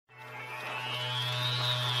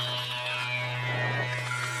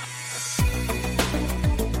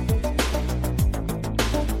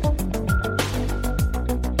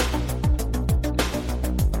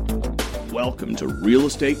Welcome to Real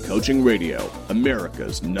Estate Coaching Radio,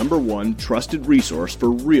 America's #1 trusted resource for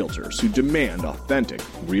realtors who demand authentic,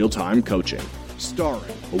 real-time coaching.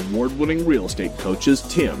 Starring award-winning real estate coaches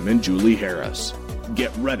Tim and Julie Harris.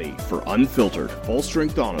 Get ready for unfiltered,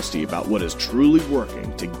 full-strength honesty about what is truly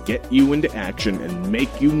working to get you into action and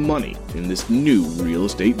make you money in this new real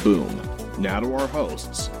estate boom. Now to our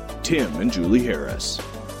hosts, Tim and Julie Harris.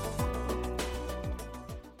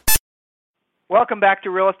 Welcome back to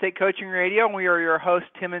Real Estate Coaching Radio. We are your hosts,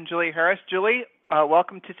 Tim and Julie Harris. Julie,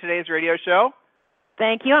 welcome to today's radio show.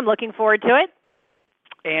 Thank you. I'm looking forward to it.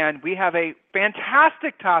 And we have a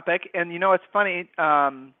fantastic topic. And you know, it's funny.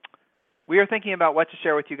 We are thinking about what to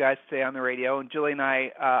share with you guys today on the radio. And Julie and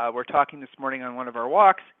I were talking this morning on one of our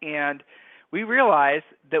walks. And we realized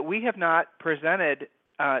that we have not presented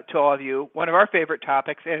to all of you one of our favorite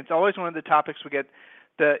topics. And it's always one of the topics we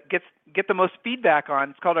get the most feedback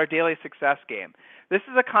on. It's called our daily success game. This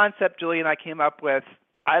is a concept Julie and I came up with,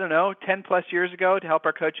 10 plus years ago to help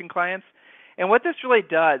our coaching clients. And what this really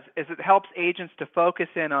does is it helps agents to focus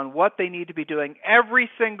in on what they need to be doing every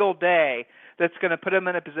single day that's going to put them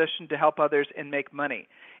in a position to help others and make money.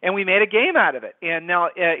 And we made a game out of it. And now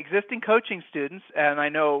existing coaching students, and I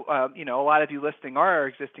know a lot of you listening are our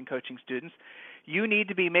existing coaching students, you need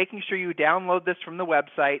to be making sure you download this from the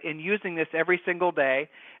website and using this every single day.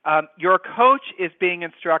 Your coach is being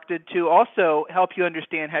instructed to also help you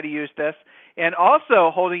understand how to use this and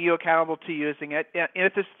also holding you accountable to using it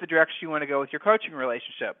if this is the direction you want to go with your coaching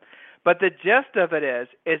relationship. But the gist of it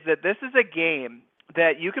is that this is a game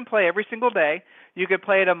that you can play every single day. You can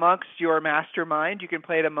play it amongst your mastermind. You can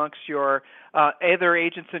play it amongst your other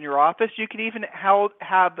agents in your office. You can even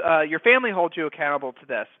have your family hold you accountable to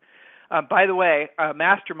this. By the way,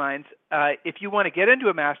 masterminds, if you want to get into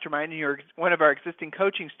a mastermind and you're one of our existing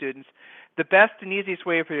coaching students, the best and easiest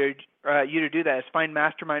way for you to do that is find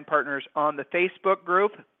mastermind partners on the Facebook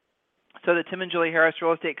group. So the Tim and Julie Harris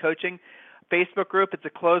Real Estate Coaching Facebook group, it's a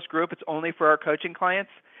closed group. It's only for our coaching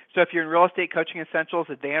clients. So if you're in Real Estate Coaching Essentials,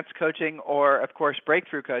 Advanced Coaching, or, of course,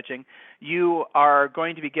 Breakthrough Coaching, you are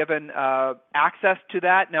going to be given access to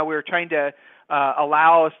that. Now, we're trying to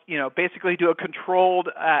allow us, basically do a controlled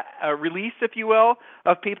release, if you will,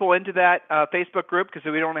 of people into that Facebook group because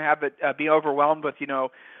we don't have it be overwhelmed with,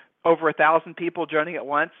 over 1,000 people joining at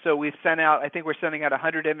once. So we've sent out, I think we're sending out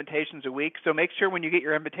 100 invitations a week. So make sure when you get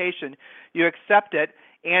your invitation, you accept it.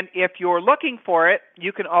 And if you're looking for it,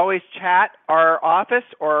 you can always chat our office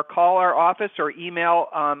or call our office or email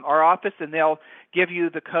our office, and they'll give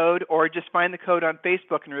you the code, or just find the code on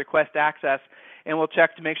Facebook and request access, and we'll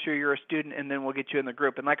check to make sure you're a student, and then we'll get you in the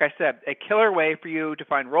group. And like I said, a killer way for you to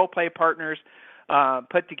find role play partners,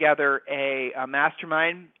 put together a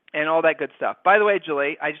mastermind, and all that good stuff. By the way,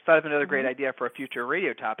 Julie, I just thought of another great idea for a future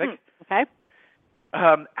radio topic. Okay.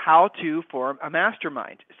 How to form a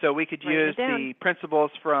mastermind. So we could use the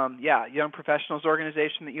principles from, Young Professionals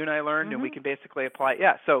Organization that you and I learned, and we can basically apply it.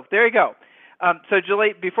 Yeah, so there you go. So,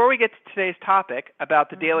 Julie, before we get to today's topic about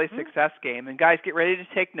the daily success game, and guys, get ready to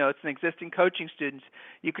take notes, and existing coaching students,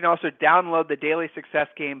 you can also download the daily success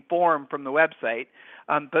game form from the website.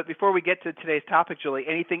 But before we get to today's topic, Julie,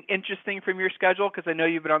 anything interesting from your schedule? Because I know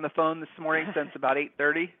you've been on the phone this morning since about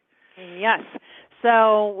 8:30. Yes.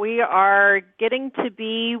 So we are getting to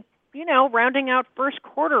be, rounding out first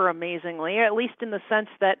quarter amazingly, at least in the sense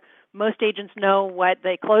that most agents know what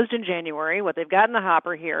they closed in January, what they've got in the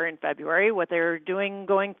hopper here in February, what they're doing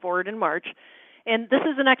going forward in March. And this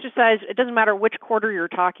is an exercise, it doesn't matter which quarter you're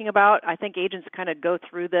talking about. I think agents kind of go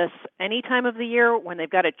through this any time of the year when they've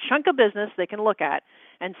got a chunk of business they can look at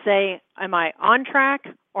and say, am I on track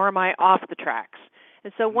or am I off the tracks?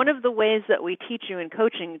 And so one of the ways that we teach you in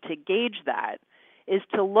coaching to gauge that is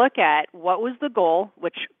to look at what was the goal,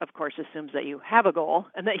 which of course assumes that you have a goal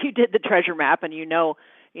and that you did the treasure map and you know,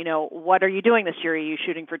 what are you doing this year? Are you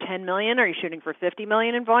shooting for 10 million? Are you shooting for 50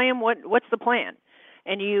 million in volume? What's the plan?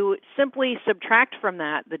 And you simply subtract from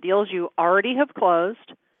that the deals you already have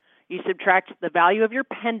closed. You subtract the value of your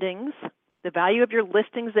pendings, the value of your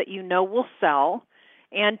listings that you know will sell,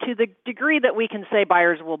 and to the degree that we can say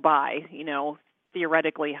buyers will buy,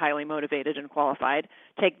 theoretically highly motivated and qualified,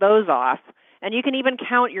 take those off. And you can even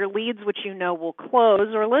count your leads, which you know will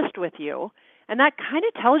close or list with you. And that kind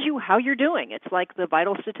of tells you how you're doing. It's like the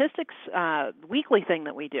vital statistics weekly thing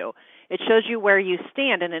that we do. It shows you where you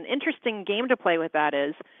stand. And an interesting game to play with that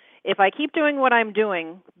is, if I keep doing what I'm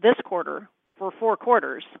doing this quarter for 4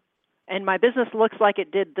 quarters, and my business looks like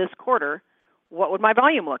it did this quarter, what would my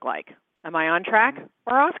volume look like? Am I on track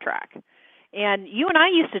or off track? And you and I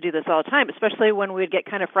used to do this all the time, especially when we'd get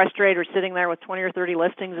kind of frustrated or sitting there with 20 or 30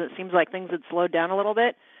 listings and it seems like things had slowed down a little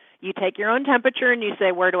bit. You take your own temperature and you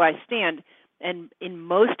say, where do I stand? And in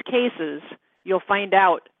most cases, you'll find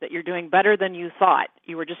out that you're doing better than you thought.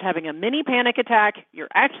 You were just having a mini panic attack. You're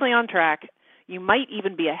actually on track. You might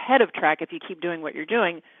even be ahead of track if you keep doing what you're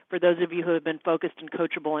doing, for those of you who have been focused and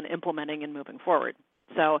coachable and implementing and moving forward.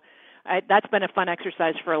 So that's been a fun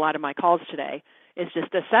exercise for a lot of my calls today, is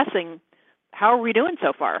just assessing how are we doing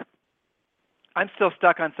so far. I'm still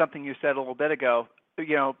stuck on something you said a little bit ago.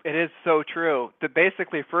 You know, it is so true that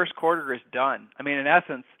basically first quarter is done. I mean, in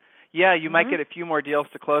essence, yeah, you might get a few more deals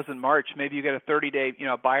to close in March. Maybe you get a 30-day,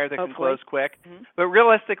 buyer that can close quick. But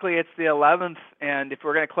realistically, it's the 11th, and if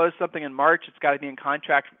we're going to close something in March, it's got to be in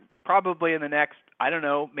contract probably in the next, I don't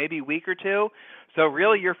know, maybe week or two. So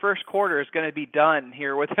really, your first quarter is going to be done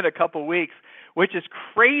here within a couple weeks, which is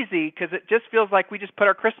crazy because it just feels like we just put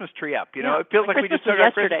our Christmas tree up. You know, it feels like we just took our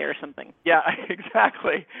yesterday or something. Yeah,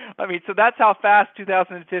 exactly. I mean, so that's how fast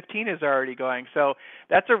 2015 is already going. So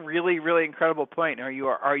that's a really, really incredible point. Are you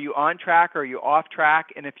on track or are you off track?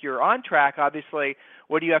 And if you're on track, obviously,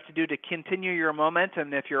 what do you have to do to continue your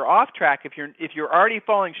momentum? If you're off track, if you're already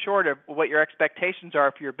falling short of what your expectations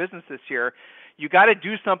are for your business this year, you got to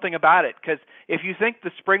do something about it, because if you think the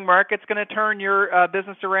spring market's going to turn your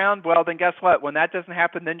business around, well, then guess what? When that doesn't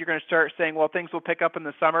happen, then you're going to start saying, well, things will pick up in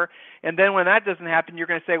the summer. And then when that doesn't happen, you're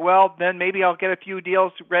going to say, well, then maybe I'll get a few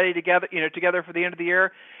deals ready together for the end of the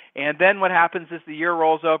year. And then what happens is the year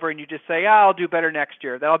rolls over and you just say, I'll do better next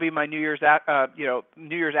year. That'll be my New Year's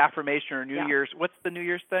affirmation or New Year's. What's the New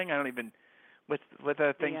Year's thing? I don't even. What's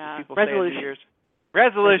the thing people say in New Year's?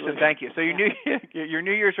 Resolution. Thank you. So your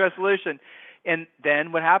New Year's resolution. And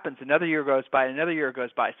then what happens? Another year goes by, another year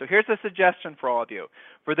goes by. So here's a suggestion for all of you.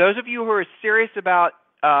 For those of you who are serious about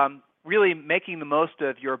really making the most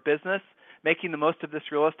of your business, making the most of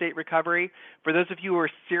this real estate recovery, for those of you who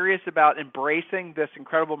are serious about embracing this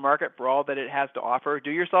incredible market for all that it has to offer,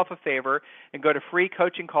 do yourself a favor and go to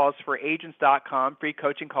freecoachingcallsforagents.com,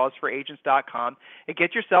 freecoachingcallsforagents.com, and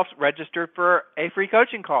get yourself registered for a free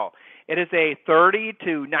coaching call. It is a 30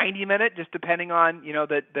 to 90 minute, just depending on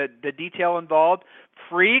the detail involved,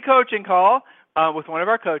 free coaching call with one of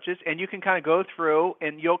our coaches, and you can kind of go through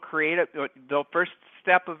and you'll create the first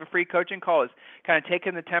step of a free coaching call is kind of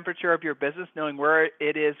taking the temperature of your business, knowing where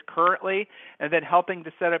it is currently, and then helping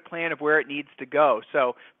to set a plan of where it needs to go.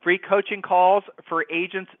 So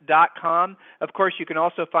freecoachingcallsforagents.com. Of course, you can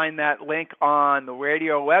also find that link on the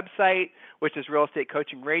radio website, which is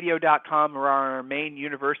realestatecoachingradio.com, or on our main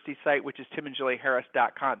university site, which is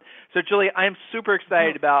timandjulieharris.com. So, Julie, I'm super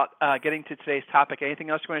excited about getting to today's topic. Anything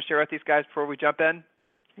else you want to share with these guys before we jump in?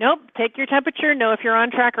 Nope. Take your temperature. Know if you're on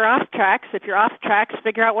track or off tracks. If you're off tracks,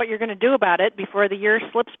 figure out what you're going to do about it before the year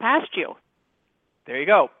slips past you. There you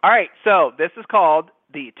go. All right. So this is called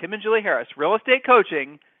the Tim and Julie Harris Real Estate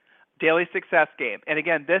Coaching Daily Success Game. And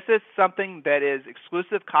again, this is something that is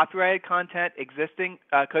exclusive copyrighted content. Existing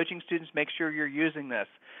coaching students, make sure you're using this.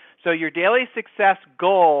 So your daily success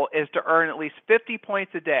goal is to earn at least 50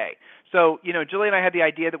 points a day. So, Julie and I had the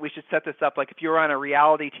idea that we should set this up like if you were on a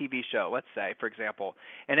reality TV show, let's say, for example,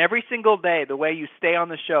 and every single day, the way you stay on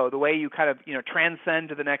the show, the way you kind of, transcend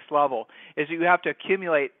to the next level is you have to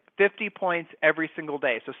accumulate 50 points every single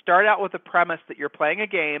day. So start out with the premise that you're playing a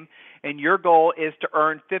game and your goal is to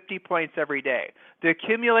earn 50 points every day. The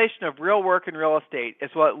accumulation of real work in real estate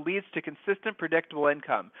is what leads to consistent, predictable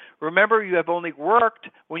income. Remember, you have only worked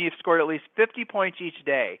when you've scored at least 50 points each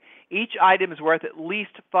day. Each item is worth at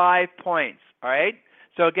least 5 points, all right?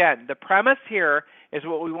 So again, the premise here is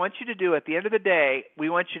what we want you to do at the end of the day,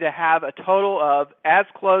 we want you to have a total of as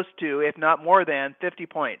close to, if not more than, 50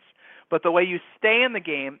 points. But the way you stay in the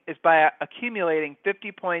game is by accumulating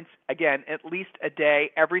 50 points, again, at least a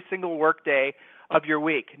day, every single work day of your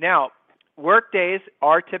week. Now, work days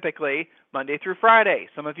are typically Monday through Friday.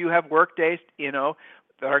 Some of you have work days,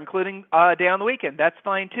 that are including a day on the weekend. That's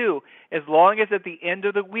fine too, as long as at the end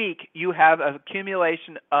of the week you have an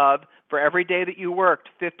accumulation of, for every day that you worked,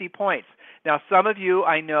 50 points. Now, some of you,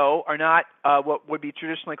 I know, are not what would be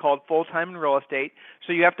traditionally called full-time in real estate,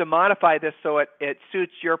 so you have to modify this so it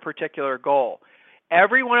suits your particular goal.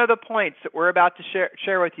 Every one of the points that we're about to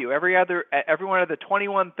share with you, every one of the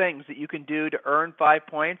 21 things that you can do to earn 5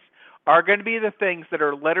 points are going to be the things that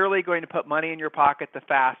are literally going to put money in your pocket the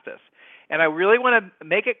fastest. And I really want to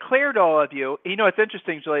make it clear to all of you, it's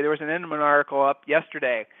interesting, Julie, there was an Inman article up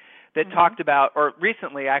yesterday that talked about, or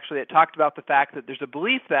recently actually, that talked about the fact that there's a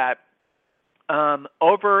belief that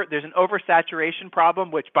there's an oversaturation problem,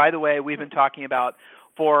 which, by the way, we've been talking about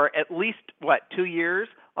for at least, 2 years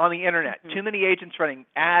on the Internet. Too many agents running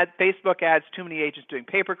Facebook ads, too many agents doing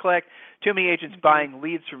pay-per-click, too many agents buying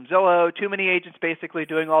leads from Zillow, too many agents basically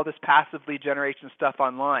doing all this passive lead generation stuff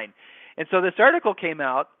online. And so this article came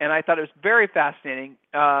out, and I thought it was very fascinating.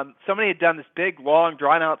 Somebody had done this big, long,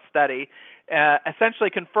 drawn-out study essentially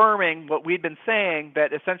confirming what we'd been saying,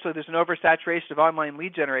 that essentially there's an oversaturation of online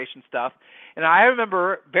lead generation stuff. And I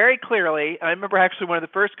remember very clearly, I remember actually one of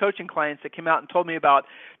the first coaching clients that came out and told me about,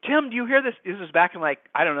 Tim, do you hear this? This was back in like,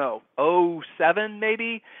 I don't know, 2007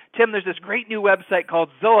 maybe. Tim, there's this great new website called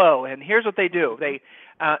Zillow, and here's what they do. They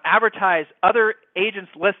advertise other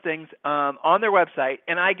agents' listings on their website,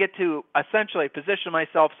 and I get to essentially position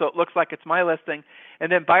myself so it looks like it's my listing,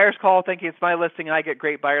 and then buyers call thinking it's my listing, and I get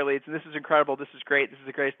great buyer leads, and this is incredible, this is great, this is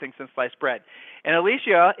the greatest thing since sliced bread. And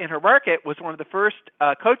Alicia, in her market, was one of the first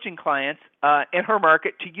coaching clients in her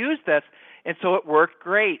market to use this, and so it worked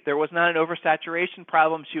great. There was not an oversaturation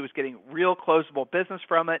problem. She was getting real closable business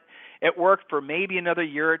from it. It worked for maybe another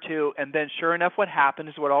year or two, and then sure enough, what happened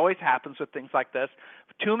is what always happens with things like this.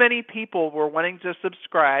 Too many people were wanting to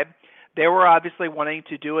subscribe. They were obviously wanting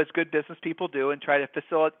to do as good business people do and try to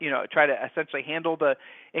facilitate, try to essentially handle the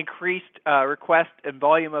increased request and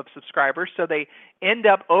volume of subscribers. So they end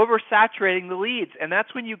up oversaturating the leads. And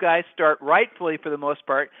that's when you guys start, rightfully for the most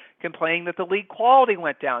part, complaining that the lead quality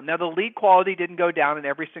went down. Now, the lead quality didn't go down in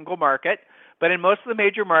every single market, but in most of the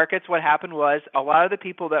major markets, what happened was a lot of the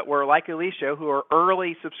people that were like Alicia, who are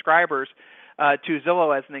early subscribers to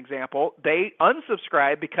Zillow as an example, they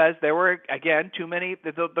unsubscribed because there were, again, too many,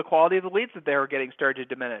 the quality of the leads that they were getting started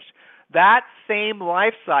to diminish. That same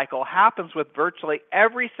life cycle happens with virtually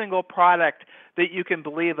every single product that you can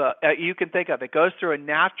you can think of. It goes through a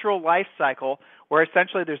natural life cycle where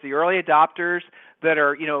essentially there's the early adopters that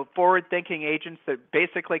are, forward-thinking agents that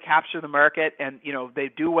basically capture the market and,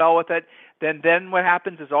 they do well with it. Then what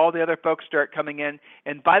happens is all the other folks start coming in,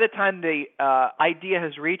 and by the time the idea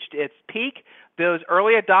has reached its peak, those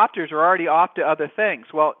early adopters are already off to other things.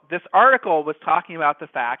 Well, this article was talking about the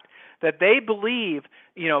fact that they believe,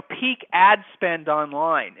 peak ad spend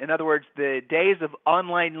online, in other words, the days of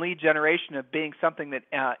online lead generation of being something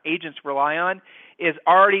that agents rely on, is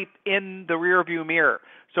already in the rearview mirror.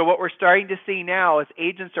 So what we're starting to see now is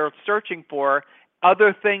agents are searching for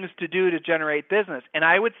other things to do to generate business. And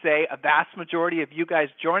I would say a vast majority of you guys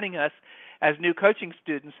joining us as new coaching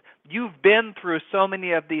students, you've been through so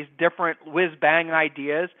many of these different whiz-bang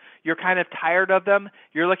ideas. You're kind of tired of them.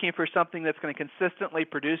 You're looking for something that's going to consistently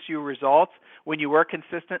produce you results. When you work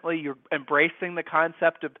consistently, you're embracing the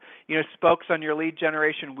concept of, spokes on your lead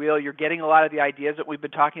generation wheel. You're getting a lot of the ideas that we've been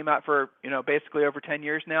talking about for, basically over 10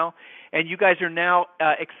 years now. And you guys are now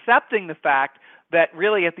accepting the fact that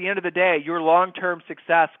really at the end of the day, your long-term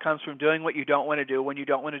success comes from doing what you don't want to do when you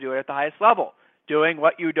don't want to do it at the highest level. Doing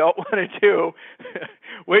what you don't want to do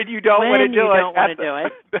when you don't want to do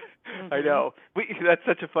it. Mm-hmm. I know. That's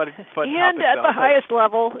such a fun topic. And at the highest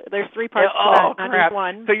level, there's three parts to that, not just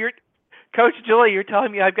one. So Coach Julie, you're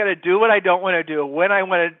telling me I've got to do what I don't want to do when I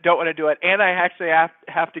don't want to do it, and I actually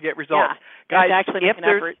have to get results. Yeah, guys,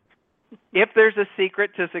 if there's a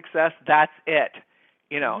secret to success, that's it.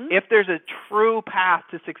 If there's a true path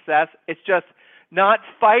to success, it's just not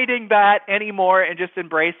fighting that anymore and just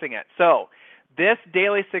embracing it. So this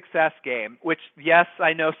daily success game, which, yes,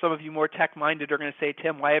 I know some of you more tech-minded are going to say,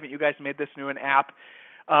 Tim, why haven't you guys made this into an app?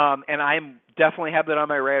 And I definitely have that on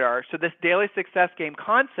my radar. So this daily success game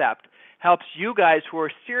concept helps you guys who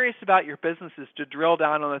are serious about your businesses to drill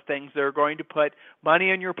down on the things that are going to put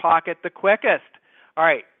money in your pocket the quickest. All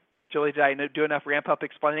right. Julie, did I do enough ramp-up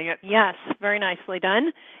explaining it? Yes, very nicely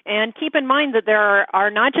done. And keep in mind that there are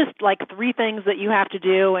not just like 3 things that you have to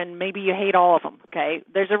do and maybe you hate all of them, okay?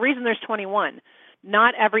 There's a reason there's 21.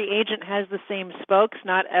 Not every agent has the same spokes.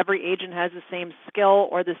 Not every agent has the same skill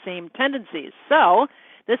or the same tendencies. So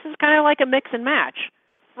this is kind of like a mix and match.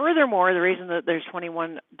 Furthermore, the reason that there's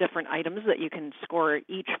 21 different items that you can score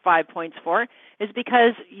each 5 points for is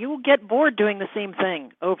because you get bored doing the same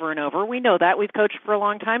thing over and over. We know that. We've coached for a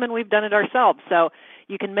long time, and we've done it ourselves. So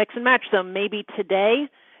you can mix and match them. Maybe today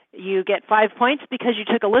you get 5 points because you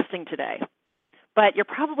took a listing today. But you're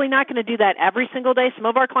probably not going to do that every single day. Some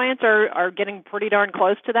of our clients are getting pretty darn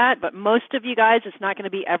close to that, but most of you guys, it's not going to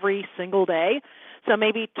be every single day. So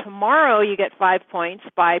maybe tomorrow you get 5 points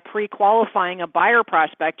by pre-qualifying a buyer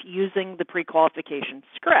prospect using the pre-qualification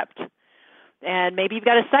script. And maybe you've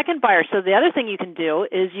got a second buyer. So the other thing you can do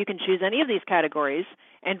is you can choose any of these categories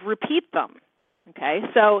and repeat them. Okay,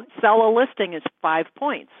 so sell a listing is 5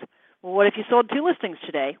 points. Well, what if you sold 2 listings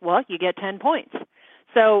today? Well, you get 10 points.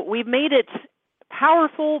 So we've made it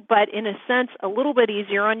powerful, but in a sense a little bit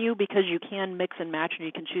easier on you because you can mix and match and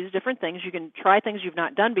you can choose different things. You can try things you've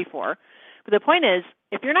not done before. But the point is,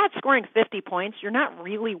 if you're not scoring 50 points, you're not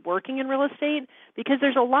really working in real estate because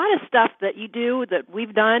there's a lot of stuff that you do that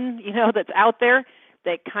we've done, that's out there,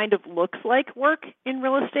 that kind of looks like work in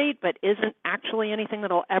real estate but isn't actually anything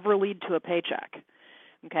that will ever lead to a paycheck.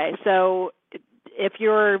 Okay, so if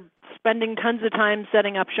you're spending tons of time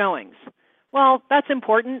setting up showings, well, that's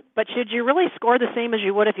important, but should you really score the same as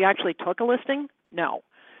you would if you actually took a listing? No.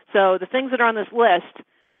 So the things that are on this list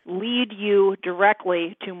lead you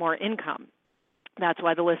directly to more income. That's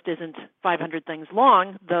why the list isn't 500 things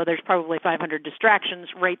long, though there's probably 500 distractions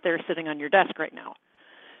right there sitting on your desk right now.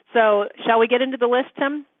 So shall we get into the list,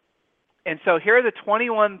 Tim? And so here are the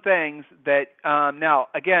 21 things that, now,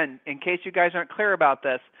 again, in case you guys aren't clear about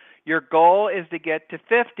this, your goal is to get to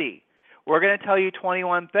 50. We're going to tell you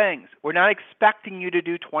 21 things. We're not expecting you to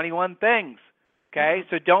do 21 things, okay?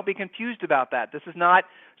 So don't be confused about that. This is not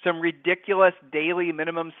some ridiculous daily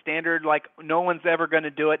minimum standard like no one's ever going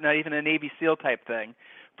to do it, not even a Navy SEAL type thing.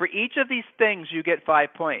 For each of these things, you get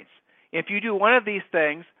 5 points. If you do one of these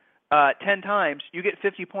things 10 times, you get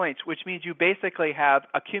 50 points, which means you basically have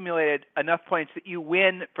accumulated enough points that you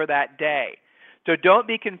win for that day. So don't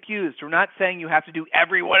be confused. We're not saying you have to do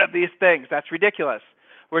every one of these things. That's ridiculous.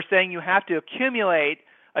 We're saying you have to accumulate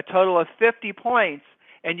a total of 50 points,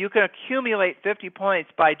 and you can accumulate 50 points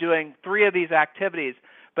by doing 3 of these activities,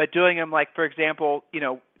 but doing them like, for example,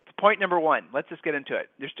 point number 1. Let's just get into it.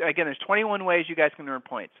 There's 21 ways you guys can earn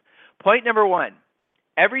points. Point number 1,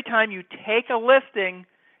 every time you take a listing,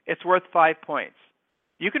 it's worth 5 points.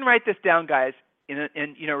 You can write this down, guys,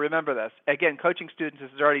 and remember this. Again, coaching students,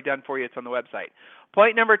 this is already done for you. It's on the website.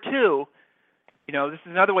 Point number 2, this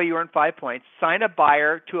is another way you earn 5 points. Sign a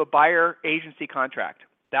buyer to a buyer agency contract.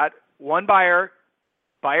 That one buyer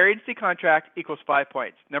agency contract equals 5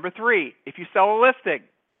 points. Number 3, if you sell a listing,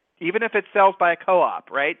 even if it sells by a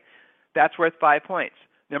co-op, right, that's worth 5 points.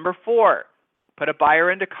 Number 4, put a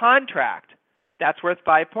buyer into contract. That's worth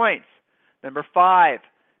 5 points. Number 5,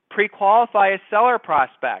 pre-qualify a seller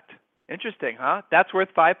prospect. Interesting, huh? That's worth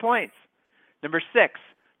 5 points. Number 6,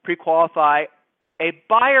 pre-qualify a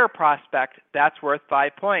buyer prospect. That's worth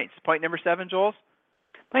 5 points. Point number 7, Jules?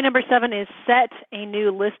 Point number 7 is set a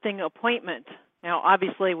new listing appointment. Now,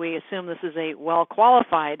 obviously, we assume this is a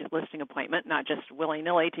well-qualified listing appointment, not just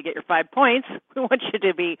willy-nilly to get your 5 points. We want you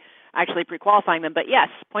to be actually pre-qualifying them. But yes,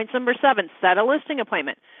 point number 7, set a listing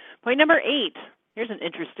appointment. Point number 8, here's an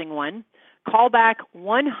interesting one. Call back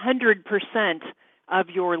 100% of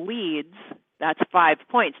your leads. That's 5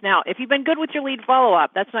 points. Now, if you've been good with your lead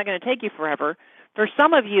follow-up, that's not going to take you forever. For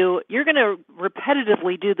some of you, you're going to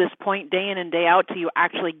repetitively do this point day in and day out till you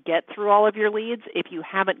actually get through all of your leads if you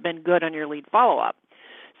haven't been good on your lead follow-up.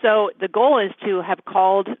 So the goal is to have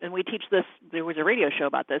called, and we teach this, there was a radio show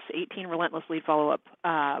about this, 18 relentless lead follow-up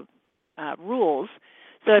rules.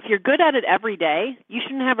 So if you're good at it every day, you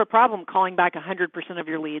shouldn't have a problem calling back 100% of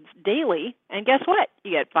your leads daily. And guess what?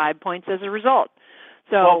 You get 5 points as a result.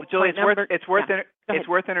 So, well, Julie, it's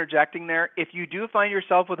worth interjecting there. If you do find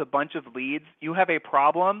yourself with a bunch of leads, you have a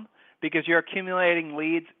problem because you're accumulating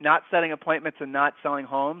leads, not setting appointments, and not selling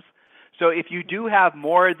homes. So if you do have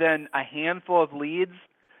more than a handful of leads,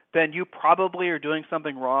 then you probably are doing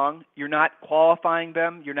something wrong. You're not qualifying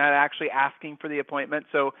them. You're not actually asking for the appointment.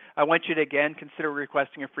 So I want you to, again, consider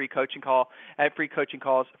requesting a free coaching call at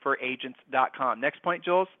freecoachingcallsforagents.com. Next point,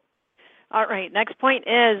 Jules? All right. Next point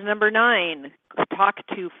is number 9, talk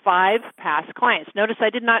to 5 past clients. Notice I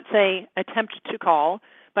did not say attempt to call,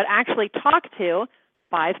 but actually talk to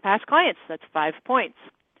 5 past clients. That's 5 points.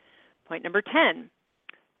 Point number 10,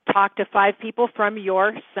 talk to 5 people from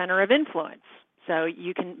your center of influence. So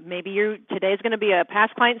you can, today is going to be a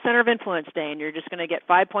past client center of influence day, and you're just going to get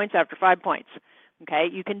 5 points after 5 points. Okay,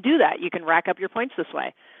 you can do that. You can rack up your points this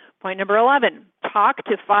way. Point number 11, talk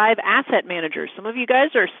to 5 asset managers. Some of you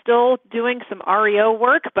guys are still doing some REO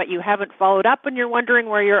work, but you haven't followed up and you're wondering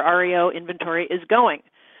where your REO inventory is going.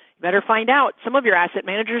 You better find out. Some of your asset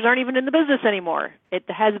managers aren't even in the business anymore. It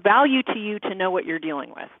has value to you to know what you're dealing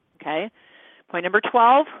with. Okay. Point number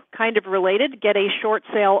 12, kind of related, get a short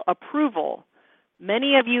sale approval.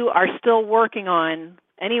 Many of you are still working on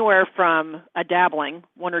anywhere from a dabbling,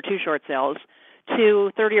 1 or 2 short sales,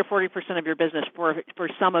 to 30 or 40% of your business for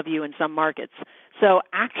some of you in some markets. So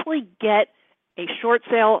actually get a short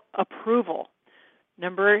sale approval.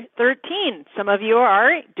 Number 13, some of you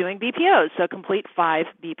are doing BPOs, so complete 5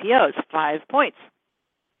 BPOs, 5 points.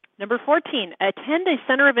 Number 14, attend a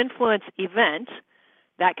Center of Influence event.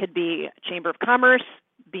 That could be Chamber of Commerce,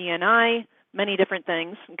 BNI, many different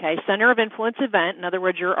things. Okay, Center of Influence event, in other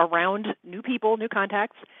words, you're around new people, new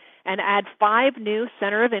contacts, and add 5 new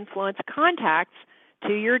Center of Influence contacts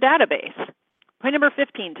to your database. Point number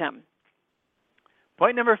 15, Tim.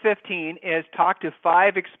 Point number 15 is talk to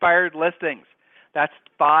 5 expired listings. That's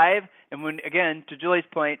 5, and when, again, to Julie's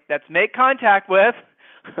point, that's make contact with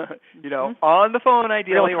on the phone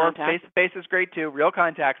ideally, or contact. face-to-face is great too, real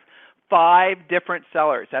contacts, 5 different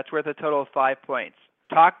sellers. That's worth a total of 5 points.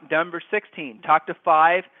 Number 16, talk to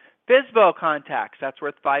 5 FSBO contacts. That's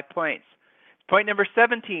worth 5 points. Point number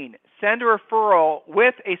 17, send a referral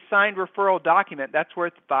with a signed referral document. That's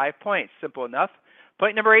worth 5 points. Simple enough.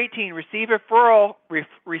 Point number 18, receive a referral with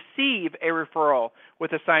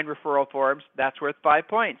a signed referral forms. That's worth 5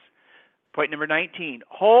 points. Point number 19,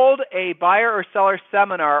 hold a buyer or seller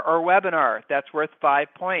seminar or webinar. That's worth 5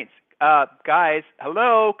 points. Guys,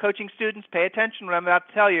 hello, coaching students, pay attention to what I'm about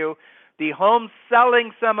to tell you. The home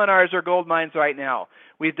selling seminars are gold mines right now.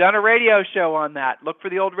 We've done a radio show on that. Look for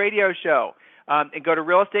the old radio show. And go to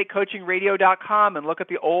realestatecoachingradio.com and look at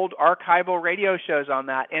the old archival radio shows on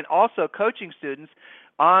that. And also, coaching students,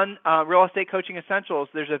 on Real Estate Coaching Essentials,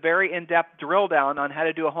 there's a very in-depth drill down on how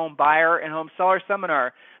to do a home buyer and home seller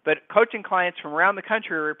seminar. But coaching clients from around the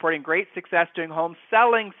country are reporting great success doing home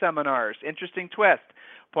selling seminars. Interesting twist.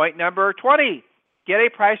 Point number 20, get a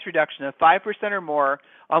price reduction of 5% or more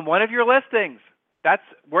on one of your listings. That's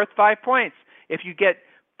worth 5 points. If you get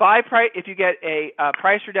a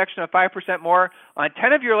price reduction of 5% more on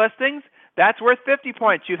 10 of your listings, that's worth 50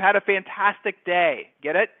 points. You've had a fantastic day.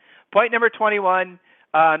 Get it? Point number 21,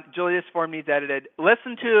 Julie, this form needs edited.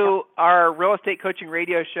 Listen to our Real Estate Coaching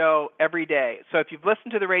radio show every day. So if you've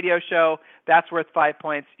listened to the radio show, that's worth 5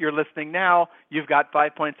 points. You're listening now, you've got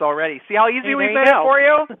 5 points already. See how easy we've made it for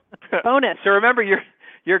you? Bonus. So remember,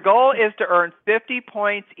 your goal is to earn 50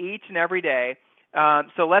 points each and every day.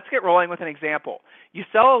 So let's get rolling with an example. You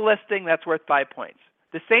sell a listing that's worth 5 points.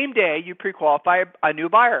 The same day, you pre-qualify a new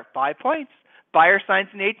buyer, 5 points. Buyer signs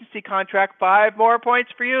an agency contract, 5 more points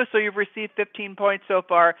for you, so you've received 15 points so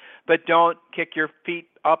far, but don't kick your feet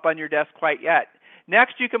up on your desk quite yet.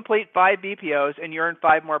 Next, you complete 5 BPOs, and you earn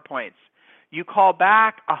 5 more points. You call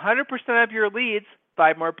back 100% of your leads,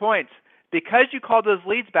 5 more points. Because you called those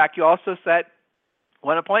leads back, you also set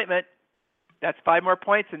 1 appointment. That's 5 more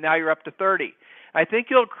points, and now you're up to 30. I think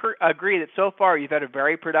you'll agree that so far you've had a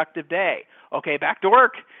very productive day. Okay, back to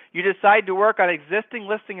work. You decide to work on existing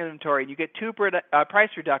listing inventory, and you get 2 price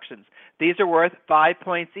reductions. These are worth 5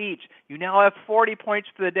 points each. You now have 40 points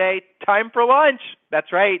for the day. Time for lunch.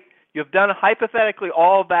 That's right. You've done hypothetically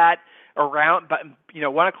all that around, but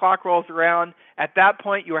 1 o'clock rolls around. At that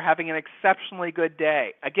point, you are having an exceptionally good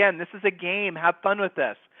day. Again, this is a game. Have fun with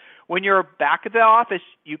this. When you're back at the office,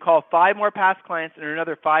 you call 5 more past clients and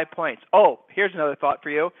another 5 points. Oh, here's another thought for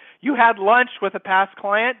you. You had lunch with a past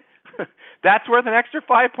client. That's worth an extra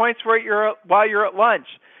 5 points while you're at lunch.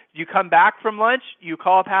 You come back from lunch, you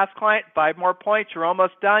call a past client, 5 more points. You're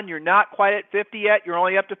almost done. You're not quite at 50 yet. You're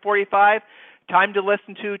only up to 45. Time to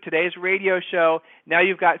listen to today's radio show. Now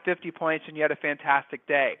you've got 50 points and you had a fantastic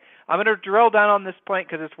day. I'm going to drill down on this point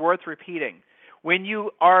because it's worth repeating.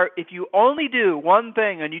 If you only do one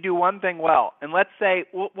thing and you do one thing well, and let's say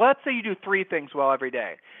you do 3 things well every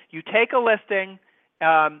day. You take a listing,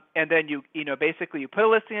 and then you basically you put a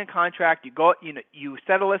listing in contract. You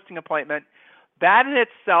set a listing appointment. That in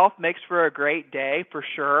itself makes for a great day for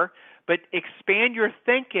sure. But expand your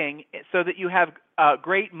thinking so that you have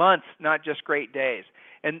great months, not just great days.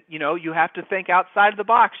 And you have to think outside of the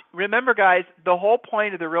box. Remember, guys, the whole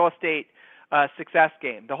point of the real estate success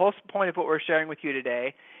game, the whole point of what we're sharing with you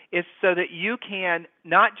today is so that you can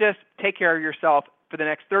not just take care of yourself for the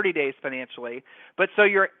next 30 days financially, but so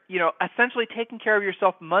you're essentially taking care of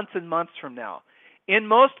yourself months and months from now. In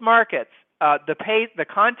most markets, the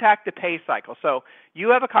contact to pay cycle. So you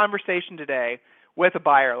have a conversation today with a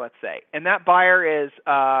buyer, let's say, and that buyer is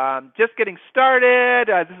just getting started.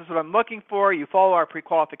 This is what I'm looking for. You follow our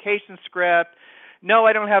pre-qualification script. No,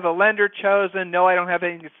 I don't have a lender chosen. No, I don't have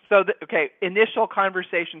anything. So, initial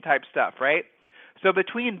conversation type stuff, right? So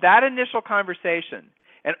between that initial conversation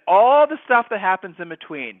and all the stuff that happens in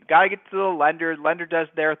between, got to get to the lender. Lender does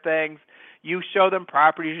their things. You show them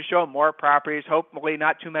properties. You show them more properties, hopefully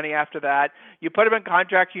not too many after that. You put them in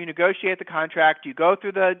contract. You negotiate the contract. You go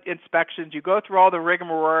through the inspections. You go through all the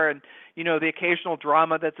rigmarole and, the occasional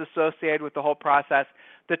drama that's associated with the whole process.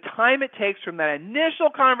 The time it takes from that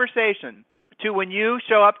initial conversation to when you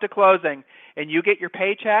show up to closing and you get your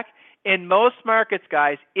paycheck, in most markets,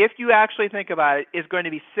 guys, if you actually think about it, is going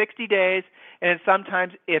to be 60 days, and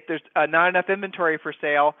sometimes if there's not enough inventory for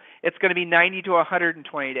sale, it's going to be 90 to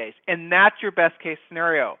 120 days, and that's your best case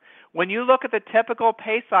scenario. When you look at the typical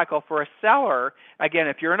pay cycle for a seller, again,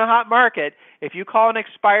 if you're in a hot market, if you call an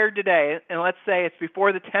expired today, and let's say it's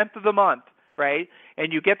before the 10th of the month, right,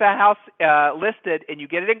 and you get that house listed and you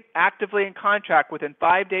get it actively in contract within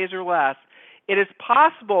 5 days or less, it is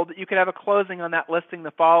possible that you could have a closing on that listing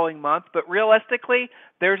the following month, but realistically,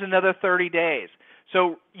 there's another 30 days.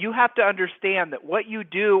 So you have to understand that what you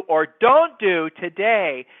do or don't do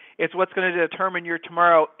today is what's going to determine your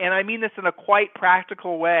tomorrow. And I mean this in a quite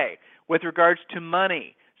practical way with regards to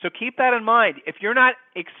money. So keep that in mind. If you're not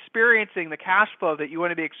experiencing the cash flow that you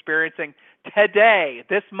want to be experiencing today,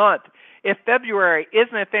 this month, if February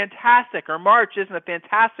isn't a fantastic or March isn't a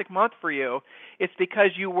fantastic month for you, it's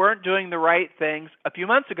because you weren't doing the right things a few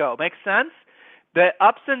months ago. Make sense? The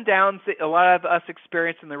ups and downs that a lot of us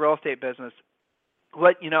experience in the real estate business,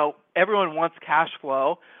 everyone wants cash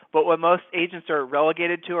flow, but what most agents are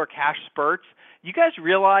relegated to are cash spurts. You guys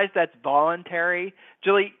realize that's voluntary?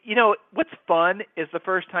 Julie, what's fun is the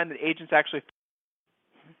first time that agents actually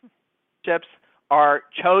are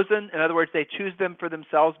chosen. In other words, they choose them for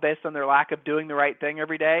themselves based on their lack of doing the right thing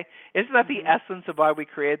every day. Isn't that the essence of why we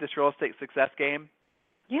created this real estate success game?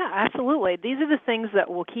 Yeah, absolutely. These are the things that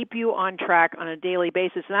will keep you on track on a daily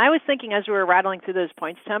basis. And I was thinking as we were rattling through those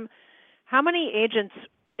points, Tim, how many agents,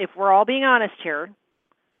 if we're all being honest here,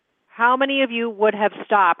 how many of you would have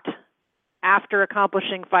stopped after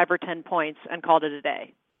accomplishing 5 or 10 points and called it a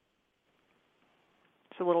day?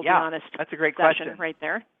 It's a little be honest. That's a great question right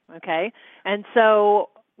there. Okay. And so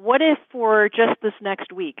what if for just this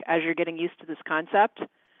next week, as you're getting used to this concept,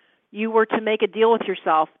 you were to make a deal with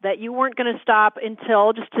yourself that you weren't going to stop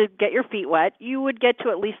until, just to get your feet wet, you would get to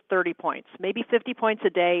at least 30 points. Maybe 50 points a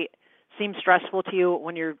day seems stressful to you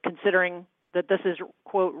when you're considering that this is,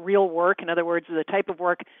 quote, real work. In other words, the type of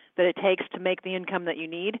work that it takes to make the income that you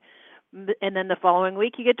need. And then the following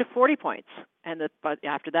week, you get to 40 points. And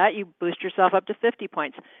after that, you boost yourself up to 50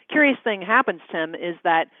 points. Curious thing happens, Tim, is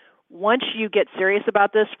that once you get serious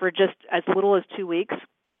about this for just as little as 2 weeks,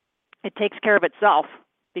 it takes care of itself,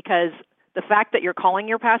 because the fact that you're calling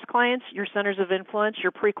your past clients, your centers of influence,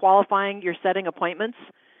 you're pre-qualifying, you're setting appointments,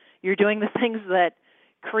 you're doing the things that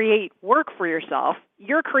create work for yourself,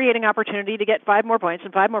 you're creating opportunity to get 5 more points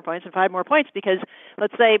and 5 more points and 5 more points, because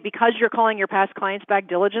let's say because you're calling your past clients back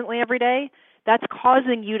diligently every day, that's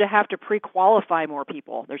causing you to have to pre-qualify more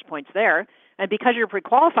people. There's points there. And because you're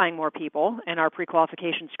pre-qualifying more people, and our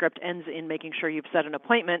pre-qualification script ends in making sure you've set an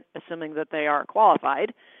appointment, assuming that they are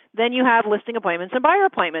qualified, then you have listing appointments and buyer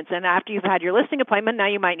appointments. And after you've had your listing appointment, now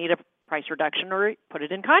you might need a price reduction or put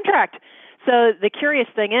it in contract. So the curious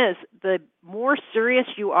thing is, the more serious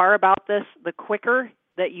you are about this, the quicker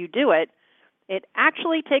that you do it, it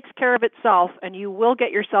actually takes care of itself, and you will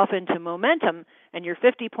get yourself into momentum, and your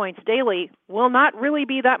 50 points daily will not really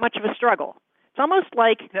be that much of a struggle. It's almost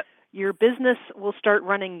like your business will start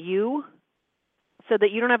running you, so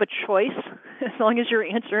that you don't have a choice. As long as you're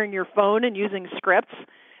answering your phone and using scripts,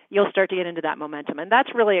 you'll start to get into that momentum. And that's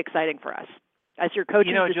really exciting for us as your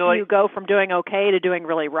coaches to see you go from doing okay to doing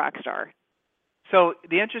really rock star. So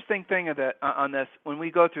the interesting thing on this, when we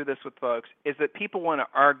go through this with folks, is that people want to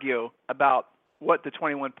argue about what the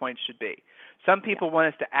 21 points should be. Some people want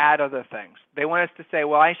us to add other things. They want us to say,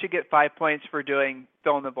 well, I should get 5 points for doing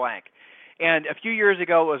fill in the blank. And a few years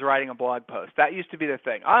ago, it was writing a blog post. That used to be the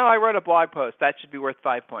thing. Oh, I wrote a blog post. That should be worth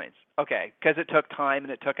 5 points. Okay, because it took time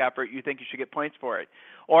and it took effort, you think you should get points for it.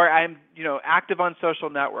 Or I'm, active on social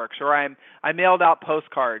networks, or I mailed out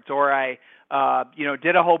postcards, or I,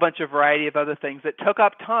 did a whole bunch of variety of other things that took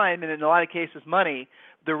up time and in a lot of cases money.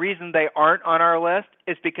 The reason they aren't on our list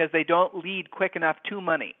is because they don't lead quick enough to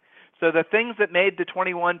money. So the things that made the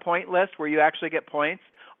 21-point list where you actually get points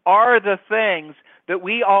are the things that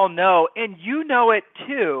we all know, and you know it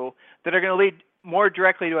too, that are going to lead more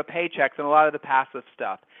directly to a paycheck than a lot of the passive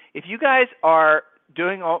stuff. If you guys are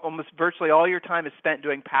doing almost virtually all your time is spent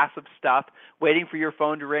doing passive stuff, waiting for your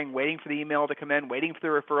phone to ring, waiting for the email to come in, waiting for the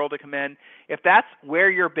referral to come in, if that's where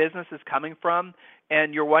your business is coming from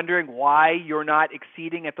and you're wondering why you're not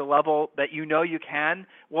exceeding at the level that you know you can,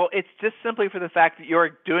 well, it's just simply for the fact that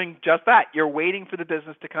you're doing just that. You're waiting for the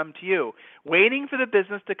business to come to you. Waiting for the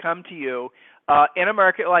business to come to you in a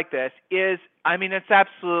market like this is, it's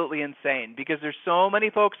absolutely insane, because there's so many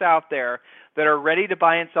folks out there that are ready to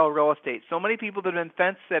buy and sell real estate. So many people that have been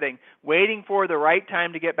fence sitting, waiting for the right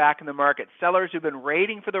time to get back in the market. Sellers who've been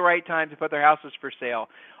waiting for the right time to put their houses for sale.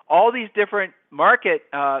 All these different market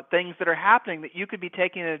things that are happening that you could be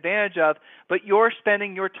taking advantage of, but you're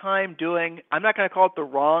spending your time doing, I'm not going to call it the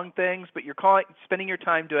wrong things, but you're spending your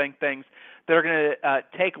time doing things that are going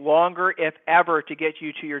to take longer, if ever, to get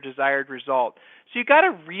you to your desired result. So you got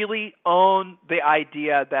to really own the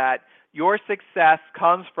idea that your success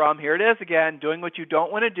comes from, here it is again, doing what you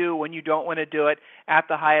don't want to do when you don't want to do it at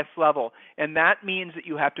the highest level. And that means that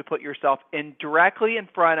you have to put yourself directly in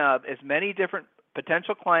front of as many different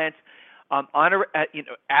potential clients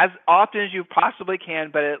as often as you possibly can,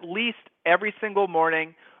 but at least every single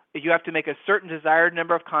morning, You have to make a certain desired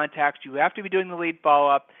number of contacts. You have to be doing the lead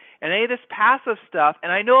follow-up. And any of this passive stuff,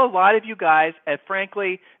 and I know a lot of you guys have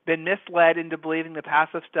frankly been misled into believing the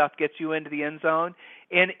passive stuff gets you into the end zone,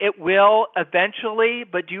 and it will eventually,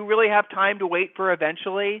 but do you really have time to wait for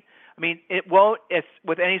eventually? I mean, it won't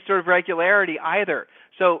with any sort of regularity either.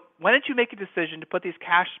 So why don't you make a decision to put these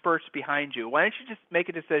cash spurts behind you? Why don't you just make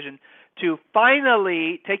a decision to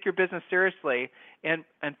finally take your business seriously and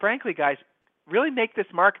frankly, guys, really make this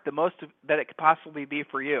market the most that it could possibly be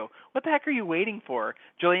for you. What the heck are you waiting for?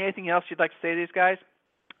 Julie, anything else you'd like to say to these guys?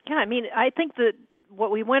 Yeah, I mean, I think that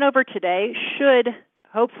what we went over today should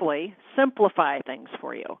hopefully simplify things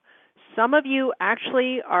for you. Some of you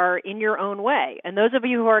actually are in your own way, and those of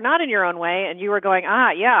you who are not in your own way and you are going,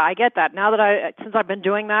 yeah, I get that. Now that since I've been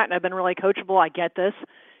doing that and I've been really coachable, I get this.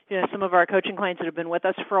 You know, some of our coaching clients that have been with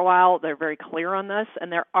us for a while, they're very clear on this,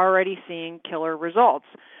 and they're already seeing killer results.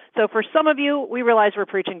 So for some of you, we realize we're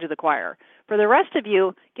preaching to the choir. For the rest of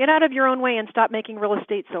you, get out of your own way and stop making real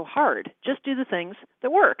estate so hard. Just do the things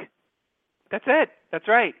that work. That's it. That's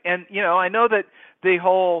right. And, you know, I know that the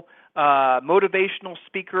whole motivational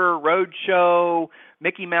speaker roadshow,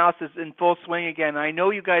 Mickey Mouse is in full swing again. I know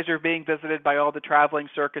you guys are being visited by all the traveling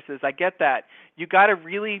circuses. I get that. You got to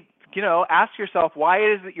really, you know, ask yourself why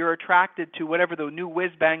it is that you're attracted to whatever the new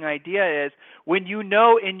whiz-bang idea is when you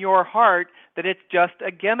know in your heart that it's just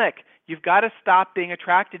a gimmick. You've got to stop being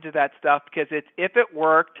attracted to that stuff because if it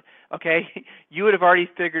worked, okay, you would have already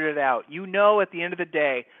figured it out. You know at the end of the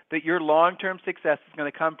day that your long-term success is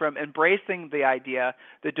going to come from embracing the idea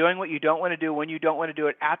that doing what you don't want to do when you don't want to do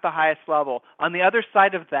it at the highest level. On the other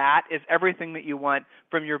side of that is everything that you want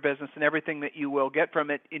from your business and everything that you will get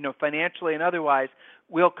from it, you know, financially and otherwise,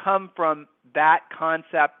 will come from that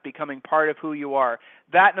concept becoming part of who you are.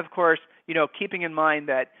 That, and of course, you know, keeping in mind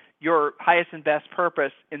that your highest and best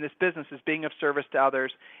purpose in this business is being of service to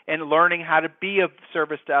others, and learning how to be of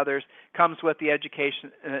service to others comes with the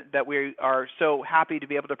education that we are so happy to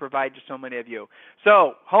be able to provide to so many of you.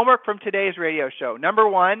 So, homework from today's radio show. Number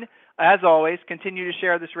one, as always, continue to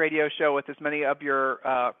share this radio show with as many of your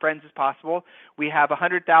friends as possible. We have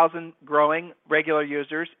 100,000 growing regular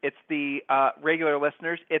users. It's the regular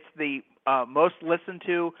listeners. It's the most listened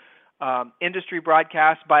to industry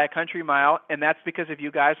broadcast by a country mile, and that's because of you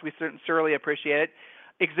guys. We sincerely appreciate it.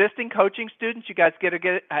 Existing coaching students, you guys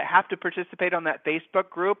have to participate on that Facebook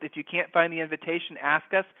group. If you can't find the invitation,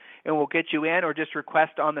 ask us, and we'll get you in, or just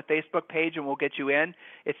request on the Facebook page, and we'll get you in.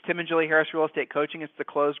 It's Tim and Julie Harris Real Estate Coaching. It's the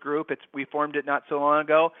closed group. We formed it not so long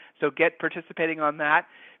ago, so get participating on that.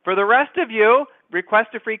 For the rest of you,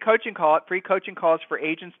 request a free coaching call at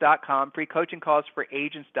freecoachingcallsforagents.com,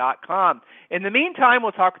 freecoachingcallsforagents.com. In the meantime,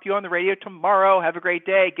 we'll talk with you on the radio tomorrow. Have a great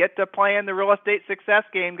day. Get to playing the real estate success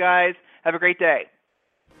game, guys. Have a great day.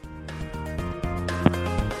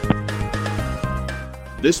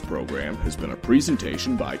 This program has been a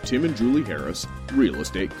presentation by Tim and Julie Harris, Real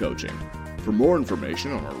Estate Coaching. For more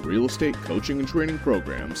information on our real estate coaching and training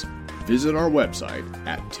programs, visit our website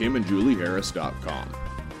at timandjulieharris.com.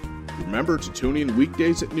 Remember to tune in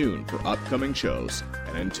weekdays at noon for upcoming shows,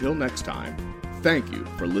 and until next time, thank you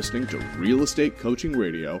for listening to Real Estate Coaching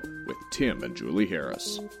Radio with Tim and Julie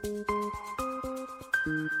Harris.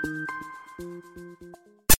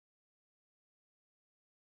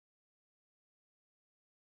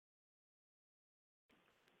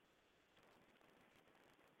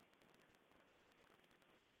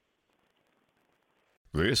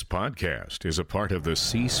 This podcast is a part of the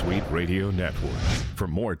C-Suite Radio Network. For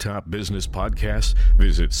more top business podcasts,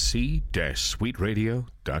 visit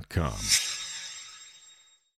c-suiteradio.com.